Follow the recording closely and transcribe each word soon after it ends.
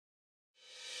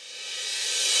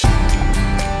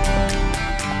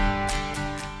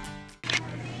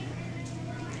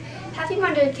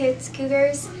Wonder Kids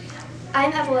Cougars.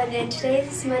 I'm Evelyn, and today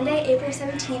is Monday, April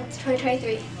 17th,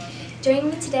 2023. Joining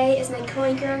me today is my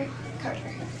co-anchor,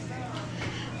 Carter.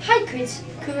 Hi, Kids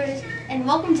Cougars, and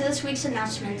welcome to this week's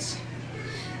announcements.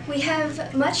 We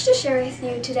have much to share with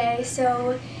you today,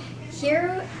 so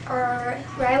here are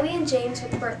Riley and James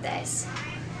with birthdays.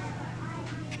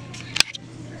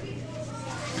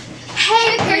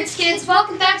 Hey, Kurtz Kids!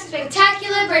 Welcome back to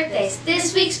Spectacular Birthdays.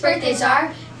 This week's birthdays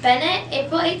are Bennett,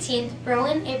 April 18th,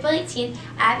 Rowan, April 18th,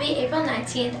 Abby, April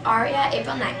 19th, Aria,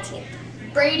 April 19th.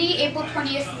 Brady, April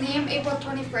 20th, Liam, April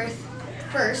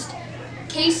 21st,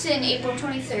 Kaysen, April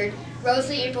 23rd,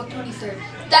 Rosalie, April 23rd.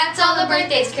 That's all the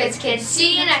birthdays, Kurtz Kids.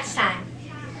 See you next time.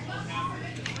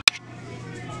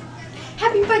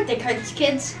 Happy birthday, Kurtz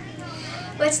Kids!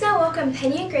 Let's now welcome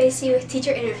Penny and Gracie with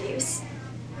teacher interviews.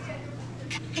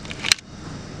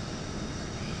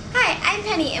 Hi, I'm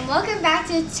Penny, and welcome back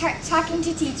to Talking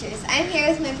to Teachers. I'm here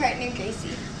with my partner,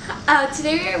 Gracie.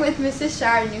 Today we're with Mrs.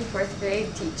 Shah, our new 4th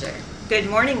grade teacher. Good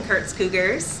morning, Kurtz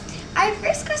Cougars. Our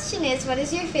first question is, what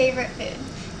is your favorite food?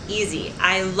 Easy.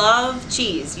 I love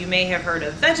cheese. You may have heard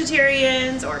of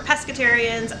vegetarians or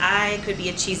pescatarians. I could be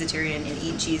a cheesetarian and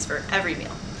eat cheese for every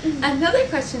meal. Another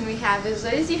question we have is,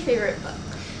 what is your favorite book?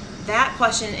 That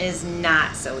question is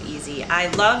not so easy. I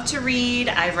love to read.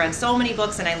 I've read so many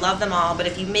books and I love them all, but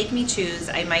if you make me choose,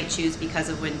 I might choose Because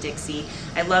of Winn-Dixie.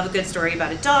 I love a good story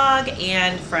about a dog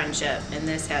and friendship, and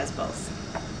this has both.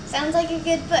 Sounds like a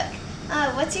good book.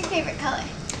 What's your favorite color?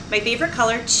 My favorite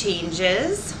color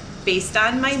changes based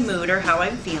on my mood or how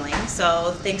I'm feeling.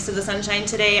 So thanks to the sunshine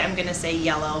today, I'm going to say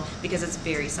yellow because it's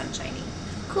very sunshiny.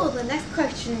 Cool. The next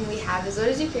question we have is, what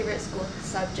is your favorite school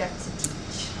subject to teach?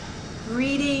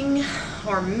 Reading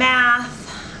or math.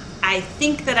 I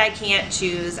think that I can't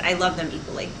choose. I love them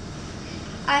equally.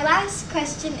 Our last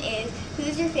question is,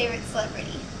 who's your favorite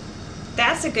celebrity?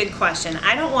 That's a good question.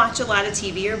 I don't watch a lot of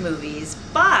TV or movies,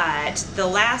 but the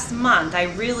last month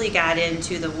I really got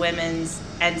into the women's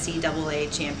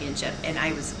NCAA championship, and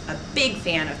I was a big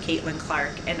fan of Caitlin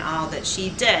Clark and all that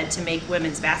she did to make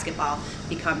women's basketball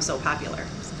become so popular.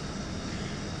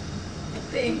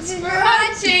 Thanks for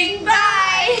watching.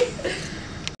 Bye!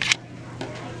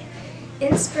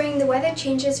 In spring, the weather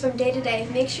changes from day to day.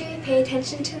 Make sure you pay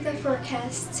attention to the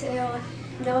forecast to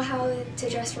know how to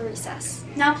dress for recess.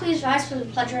 Now please rise for the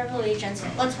Pledge of Allegiance.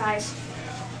 Let's rise.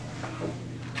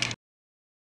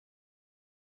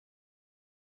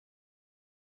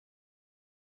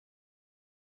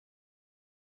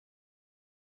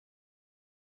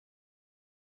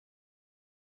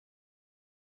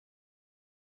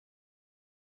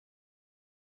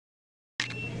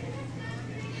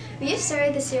 We have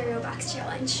started the cereal box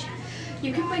challenge.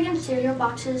 You can bring in cereal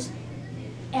boxes,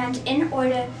 and in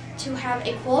order to have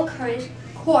a cool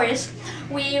chorus,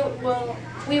 we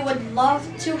would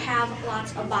love to have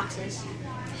lots of boxes.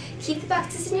 Keep the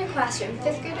boxes in your classroom.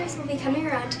 5th graders will be coming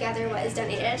around to gather what is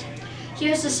donated.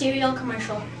 Here's the cereal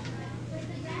commercial.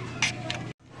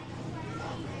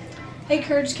 Hey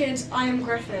Kurtz Kids, I am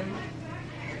Griffin.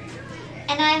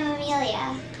 And I'm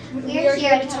Amelia. We are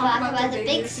here to talk about the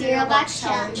Big Cereal Box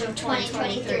Challenge of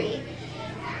 2023.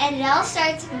 And it all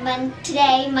starts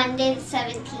today, Monday the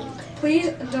 17th.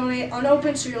 Please donate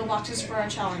unopened cereal boxes for our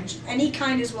challenge. Any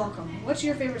kind is welcome. What's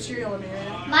your favorite cereal,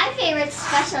 Amelia? My favorite's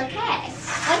Special K.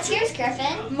 What's yours,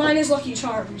 Griffin? Mine is Lucky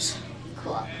Charms.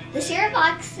 Cool. The cereal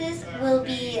boxes will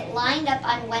be lined up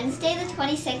on Wednesday the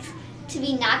 26th to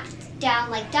be knocked down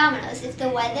like dominoes. If the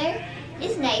weather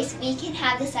is nice, we can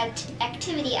have this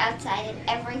activity outside and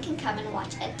everyone can come and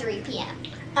watch at 3 p.m.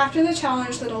 After the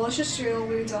challenge, the delicious cereal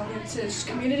will be donated to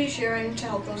community sharing to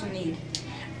help those in need.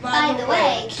 By the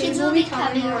way, kids will be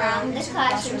coming around the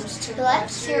classrooms to collect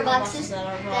cereal boxes that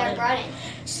are brought in.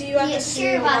 See you at the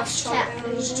Cereal Box Challenge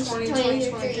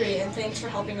 2023, and thanks for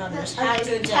helping others. Have a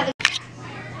good day.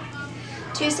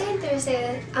 Tuesday and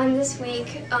Thursday this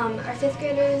week, our 5th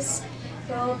graders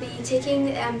will be taking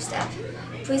the M step.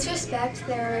 Please respect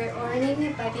their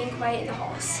learning by being quiet in the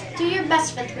halls. Do your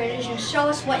best, 5th graders, and show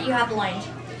us what you have learned.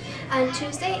 On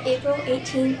Tuesday, April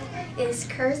 18th, is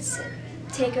Kurt's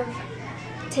take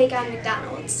on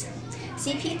McDonald's.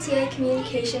 See PTA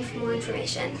Communication for more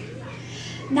information.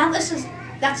 Now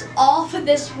that's all for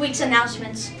this week's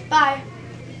announcements. Bye.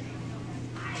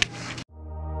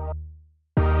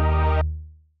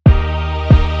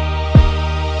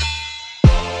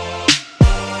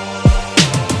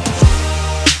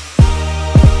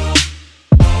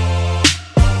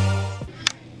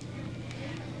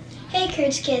 Hey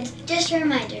Kurtz Kids, just a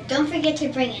reminder, don't forget to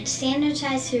bring in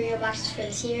sanitized cereal boxes for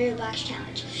the Cereal Box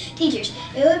Challenge. Teachers,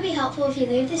 it would be helpful if you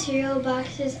leave the cereal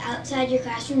boxes outside your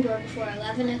classroom door before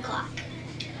 11 o'clock.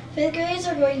 Fifth graders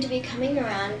are going to be coming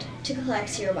around to collect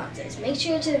cereal boxes. Make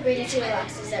sure to bring cereal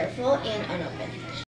boxes that are full and unopened.